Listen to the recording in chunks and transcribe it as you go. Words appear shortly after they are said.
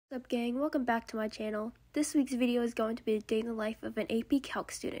What's up, gang? Welcome back to my channel. This week's video is going to be a day in the life of an AP Calc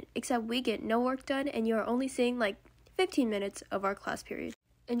student, except we get no work done and you are only seeing like 15 minutes of our class period.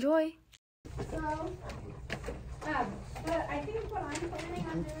 Enjoy! So, but I think what I'm planning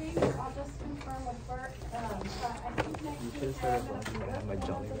on doing, I'll just confirm with Bert, but I think next week I'm going to have my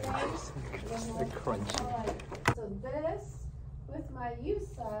Jolly Ranchers. So this, with my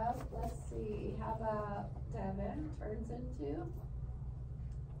use of, let's see, how about Devin turns into?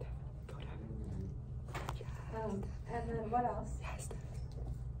 And then what else? Yes.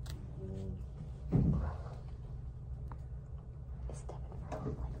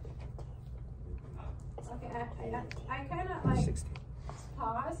 Okay, I kind of like 60.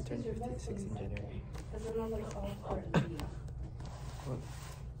 pause because you're missing 16 January. because then nobody calls for it.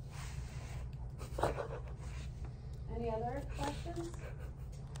 Any other questions?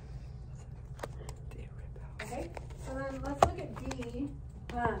 Okay, so then let's look at D.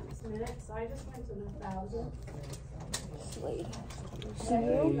 Minutes. So I just went to 1,000. Slade.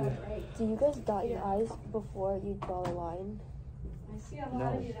 Do you guys dot your I's before you draw the line? I see a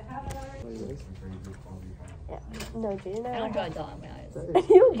lot of you that have it already. Yeah. No, Jaden, I don't draw a dot on my eyes.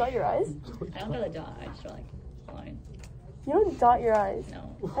 You don't dot your eyes? I don't draw a dot, I just draw like a line. You don't dot your eyes?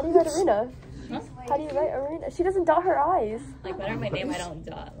 No. How do you write Arena? Huh? How do you write Arena? She doesn't dot her eyes. Like when I write my name, I don't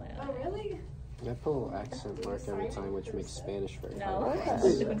dot my Oh, eyes. really? I put a little accent mark every time, which makes Spanish very No, hard.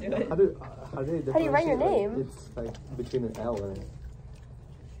 don't do it. How do you write your name? It's like between an L and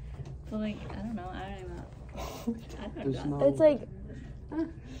Well, like, I don't know, I don't There's dot. no... It's like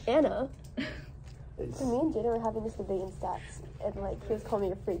Anna. It's, So me and Jaden were having this debate in stats, and like he was calling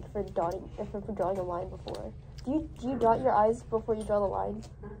me a freak for drawing a line before. Do you dot your eyes before you draw the line?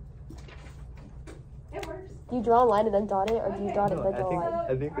 It works. Do you draw a line and then dot it, or do you dot it and then draw a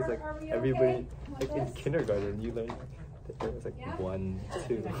line? I think it's like Are we everybody, okay like in with this? kindergarten, you learn it was like Yeah. 1,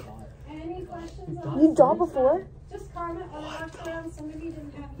 2. Any questions on You this? dot before? Just comment when I walked around. Some of you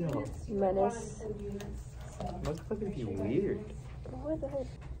didn't have No. units. You Menace. wanted some units. So. Must fucking be weird. What the heck?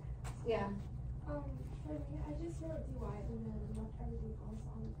 Yeah. For me, I just wrote dy and then left everything else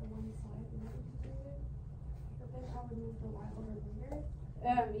on the one side and that would do it. But then I would move the y over later.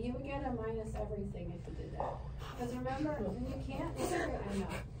 You would get a minus everything if you did that. Because remember, you can't integrate. I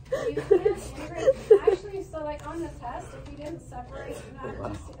know. You can't integrate. Actually, so like on the test, if you didn't separate,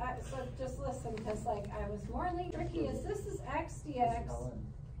 so just listen, because like I was more tricky. Is this is x dx?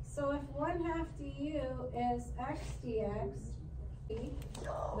 So if 1/2 du is x dx,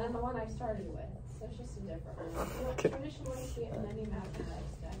 then the one I started with. So it's just a different one. You traditionally see it in any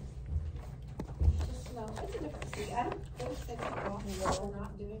mathematics text. Just know it's a different see. I don't think it's wrong for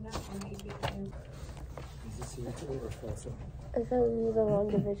not doing that on AP. Is this your tool or also? I found the long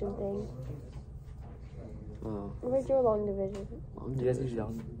division thing. Oh. Where's your long division? You guys use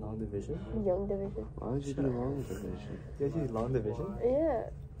long division? Young division. Why would you do long division? You guys use long division? Yeah.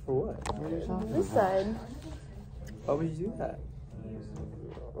 For what? What are you talking This about? side. Why would you do that?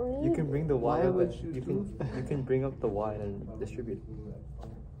 What You can bring the y Why up, would you can bring up the y and distribute.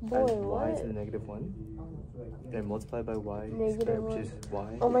 Boy, Add y what? to the -1, then multiply by y Negative squared, one. which is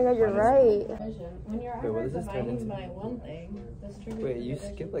y. Oh my god, you're minus- right. When you're Wait, what does this turn into? by one thing, distribute. Wait, you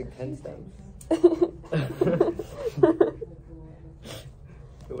skipped like 10 steps.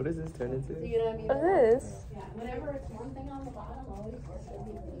 Wait, what does this turn into? You know what I mean? What's this? Yeah, whenever it's one thing on the bottom, always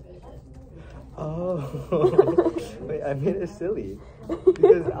distribute division. Oh, wait, I made it silly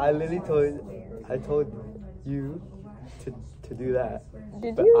because I literally told you to do that.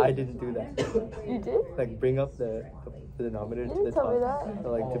 Did but you? I didn't do that. You did? Like bring up the denominator You to the didn't tell me top. that.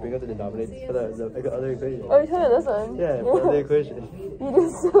 Or, like to bring up the denominator for the other equation. Oh, you're telling me this one? Yeah, for the other equation. You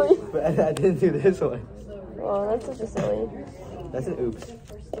did silly. But I didn't do this one. Oh, that's such a silly. That's an oops.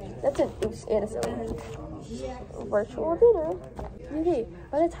 That's an oops and a silly. Virtual dinner. Okay,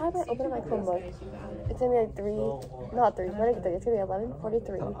 by the time I open up my Chromebook, it's gonna be like 3, not 3, but it's gonna be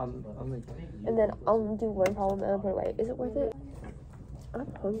 11:43. I'm like, And then I'll do one problem and I'll put it away. Is it worth it? I'm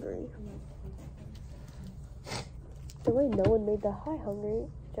hungry. The way no one made the hi hungry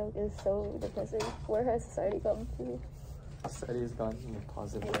joke is so depressing. Where has society come to? society has gone in a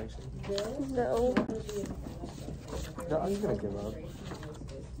positive direction. No. No, I'm just gonna give up.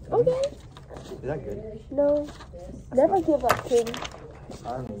 Okay. Is that good? No. Never give up, King.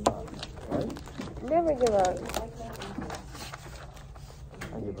 I'm not. What? Never give up.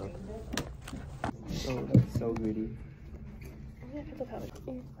 I give up. Oh, that's so greedy. If I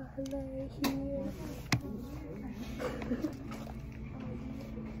lay here,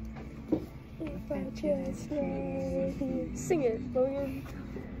 if I just lay here, sing it, Logan.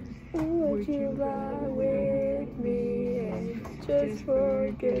 Would you lie with me and just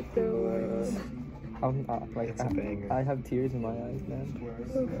forget the world. I'm not like It's a banger. I have tears in my eyes, man.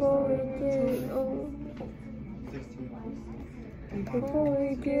 Before we get old. Before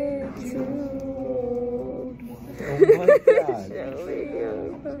we get too old. Oh my god. Shall we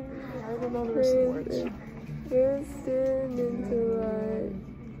go I don't know the rest of the words. Listen into light.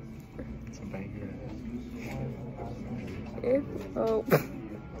 It's a banger. If all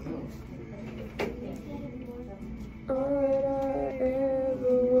I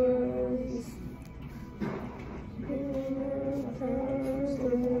ever was.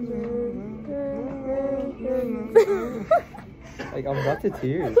 Like I'm about to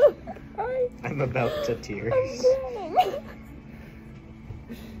tears. I'm about to tears.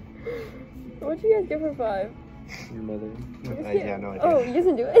 What'd you guys give for 5? Your mother. Yeah, no idea. Oh, you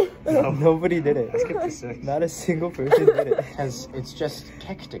doesn't do it? No. Nobody did it. Let's get to 6. Not a single person did it. Because it's just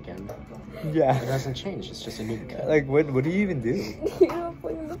text again. It Yeah. doesn't change. It's just a new code. Like what do you even do? You know,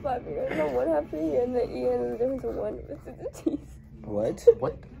 putting the 5 fingers on one half here and the E and the difference of 1 with the teeth. What?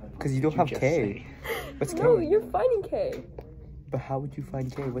 What? Because you don't did have just K. say? What's No, K? you're finding K. But how would you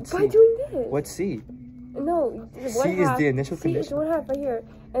find K? What's By C? doing this. What's C? No, the C one is half, the initial C is condition. 1 half right here.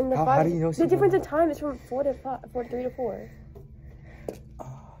 And the How 5, do you know the C difference one? in time is from 4 to 5, 3 to 4.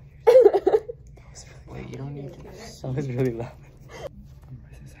 Wait, you don't need to. That was really loud.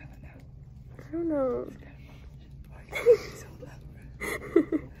 Why is it silent now? I don't know. Why is it so loud?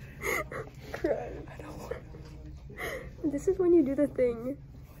 Cry. I don't want This is when you do the thing.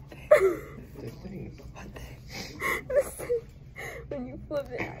 The thing. what thing? This thing. When you flip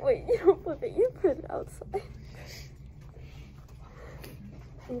it. Wait, you don't flip it. You put it outside.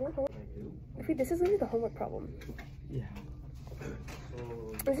 You know, this is literally the homework problem. Yeah.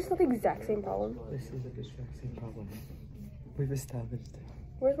 Is this not the exact same problem? This is the exact same problem. We've established it.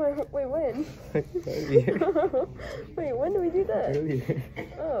 Where's my wait, when? Earlier. Wait, when do we do that? Earlier.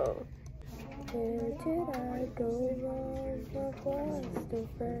 Oh. Where did I go wrong? What was the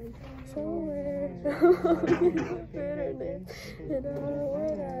friend? Somewhere along in the bitterness. And all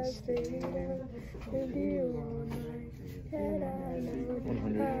what I stayed out with you all night. And I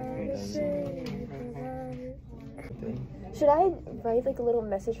know how to say about it. Should I write like a little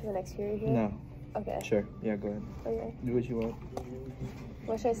message for the next period here? No. Okay. Sure. Yeah, go ahead. Okay. Do what you want.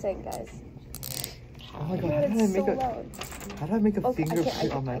 What should I sing, guys? Oh my god, God, how did I it's make so a loud. how did I make a Okay,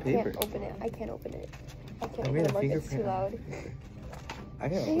 fingerprint on my paper? I can't open it. I can't open it. I can't I open made it. a Mark, it's too fingerprint on loud. my paper. I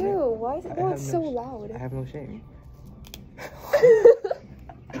can't open Ew, it. why is it? I Oh, have it's no so sh- loud. I have no shame.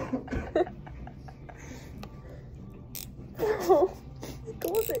 No.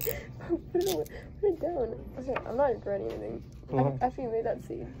 Close it. Put it down. Okay, I'm not writing anything. Why? After you made that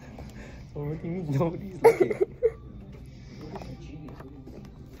scene. Well, what do you mean nobody's looking?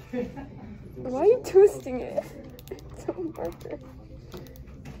 Why are you twisting it? It's a marker.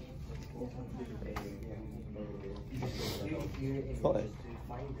 Pull it.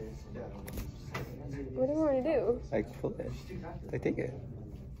 What do you want me to do? Like pull it. Like take it.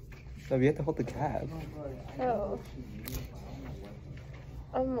 No, we have to hold the cap. Oh.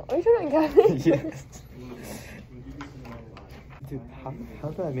 Are you trying to get me? Yes. Dude, how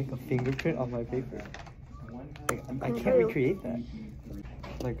do I make a fingerprint on my paper? Like, I can't recreate that.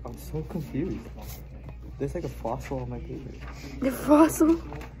 Like, I'm so confused. There's like a fossil on my paper. The fossil?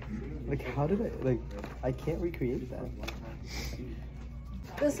 Like, how did I, like, I can't recreate that.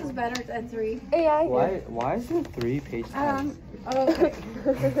 This is better than 3. AI. Why is there 3 page tabs? Okay.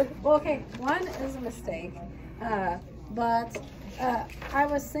 Well, okay, 1 is a mistake. But I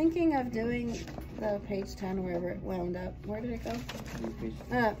was thinking of doing the page 10 wherever it wound up. Where did it go?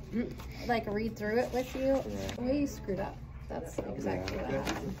 Like read through it with you. We screwed up. That's exactly what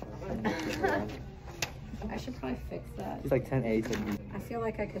happened. I should probably fix that. It's like 10A, 10B. I feel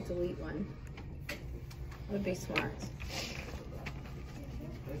like I could delete one. Would be smart.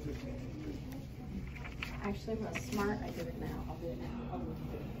 Actually, if I was smart, I did it now. I'll do it now.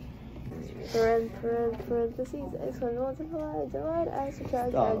 Parentheses, exponent multiply, divide, add,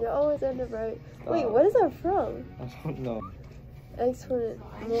 subtract, Stop. add, you always end up right. Wait, Stop. what is that from? I don't know. Exponent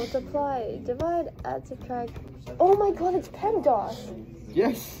multiply, divide, add, subtract. Oh my god, it's PEMDAS.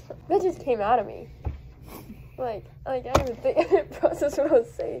 Yes! That just came out of me. Like I didn't even think I didn't process what I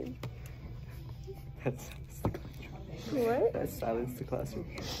was saying. That's the classroom. What? That silenced the classroom.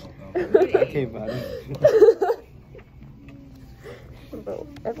 That came out of me. Bro,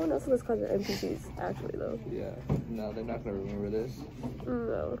 everyone else in this class are NPCs, actually, though. Yeah. No, they're not gonna remember this.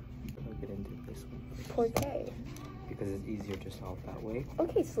 No. I'll get into this one. Poor K. Because it's easier to solve that way.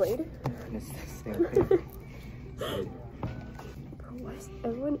 Okay, Slade. And it's the same thing. So, Bro, why is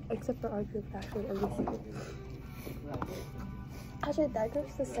everyone except for our group actually NPC? Actually, that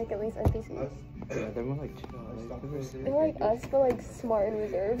group's the second least NPCs. Yeah, they're more like chill. They're like us, but like smart and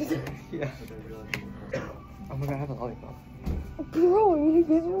reserved. Yeah. Oh my god, I have a lollipop. Bro, you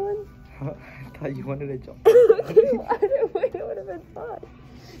give me one? I thought you wanted a jump. I didn't wait, it would have been fun.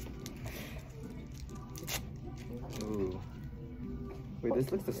 Ooh. Wait,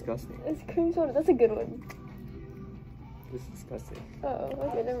 this looks disgusting. It's cream soda. That's a good one. This is disgusting. Oh,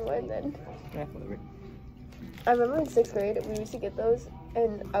 okay, never mind then. Yeah, whatever. I remember in 6th grade, we used to get those,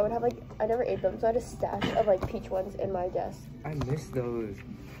 and I would have like, I never ate them, so I had a stash of like peach ones in my desk. I miss those.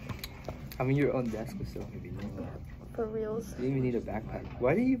 I mean, your own desk was so heavy. For reals. You didn't even need a backpack.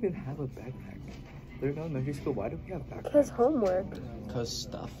 Why do you even have a backpack? They're in elementary school. Why do we have backpacks? Because homework. Because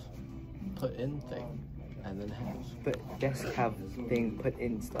stuff. Put in thing. And then have. But desks have thing put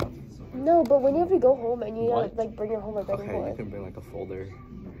in stuff. No, but when you have to go home and you What? gotta like bring your homework back and Okay, you forth. can bring like a folder.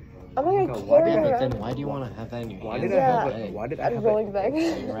 I'm not Oh, gonna why carry did Yeah, it but then around. why do you want to have that in your Why hands? did I have Yeah. a, why did I I'm have rolling a, back.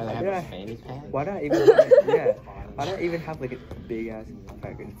 You'd rather have Yeah. a fanny pack? why did I even have, yeah, why did I even have like a big ass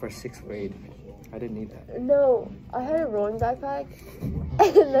backpack for 6th grade? I didn't need that. No, I had a rolling backpack, and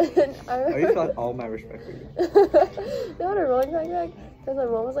then I used to have all my respect for you. I had a rolling backpack because my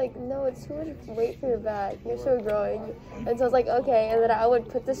mom was like, "No, it's too much weight for your back. You're still growing." And so I was like, "Okay." And then I would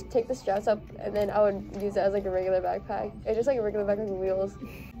take the straps up, and then I would use it as like a regular backpack. It's just like a regular backpack with wheels.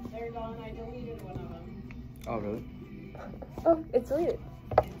 There you go, and I deleted one of them. Oh, really? Oh, it's deleted.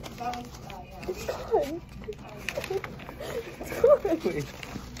 That was, It's gone. It's gone. Wait.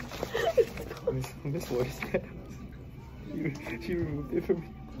 Miss Ward said she removed it from me.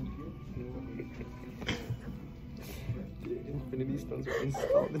 The Infinity Stones are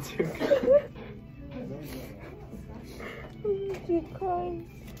installed into your car. Keep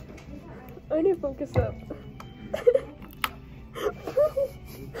crying. I need to focus up.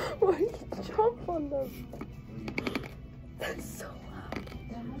 Why did you jump on them? That's so loud.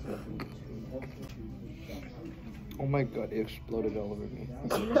 Oh my god, it exploded all over me.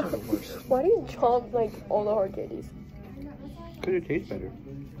 Why do you chomp like all the hard candies? Could it taste better?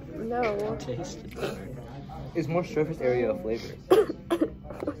 No. Tasted better. It's more surface area of flavor.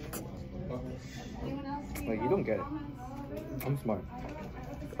 Like, you don't get it. I'm smart.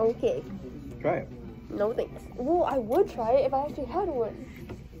 Okay. Try it. No thanks. Well, I would try it if I actually had one.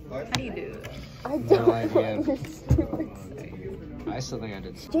 How do you do it? I No don't. idea. You're stupid. I still think I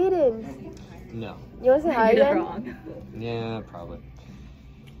did. Jaden, No. you want to say hi You did it again? wrong. Yeah, probably.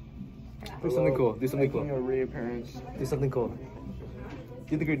 Do something cool. Do something cool. Making a reappearance. Do something cool.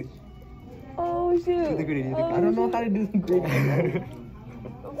 Do the greedy. Oh shoot. Do the greedy. Do the Oh, greedy. I don't know how to do the grid.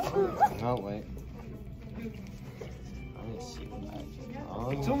 Oh, wait. Let me see what I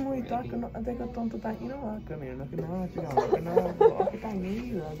Oh, Summa really? tackano, teka tonto tayo kami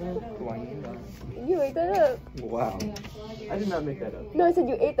You ate that up. Wow. I did not make that up. No, I said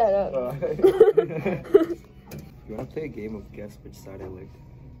you ate that up. You want to play a game of guess which side I licked?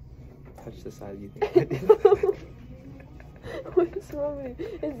 Touch the side you think I did. What is wrong with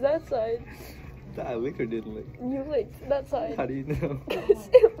you? It's that side. That I licked or didn't lick? You licked that side. How do you know? Because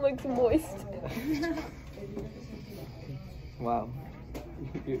it looks moist. Wow.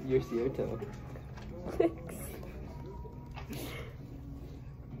 You're Cierto. Thanks.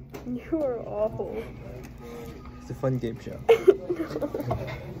 You are awful. It's a fun game show.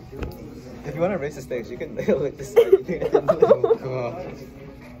 If you want to race the stakes, you can lick the side you think I didn't lick. Oh, God.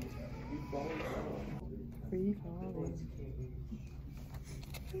 Free falling.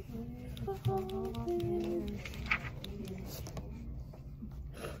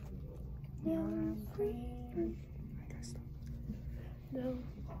 You're free. No.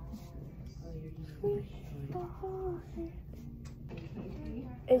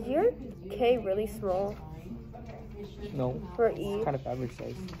 Is your K really small No. for E? Kind of average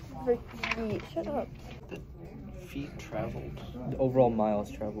size. For E? Shut up. Feet traveled. The overall miles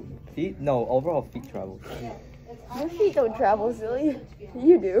traveled. Feet? No, overall feet traveled. Your feet don't travel, silly.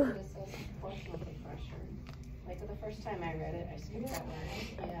 You do. like the first time I read it, I skipped that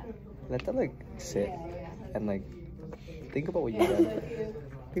one. Yeah. Let that like sit and like think about what you said.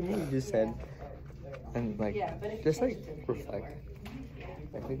 Think what you just said. And like just like reflect.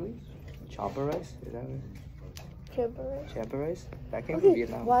 Technically? Chopper rice? Is that what? Champa rice? That came from Okay,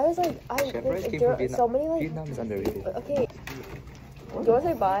 Vietnam. why is like I Champa rice think came there from are Vietnam. so many like Vietnam is underrated. okay. Do you wanna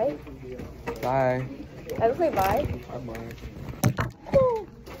say bye? Bye. I don't say bye. Bye-bye.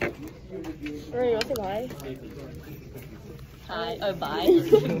 Or you wanna say bye? Hi. Oh, bye.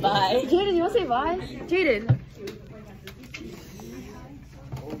 Bye. Jaden, you wanna say bye? Jaden.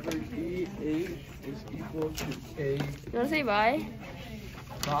 Over DH is equal to K. You wanna say bye?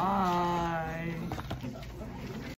 Bye.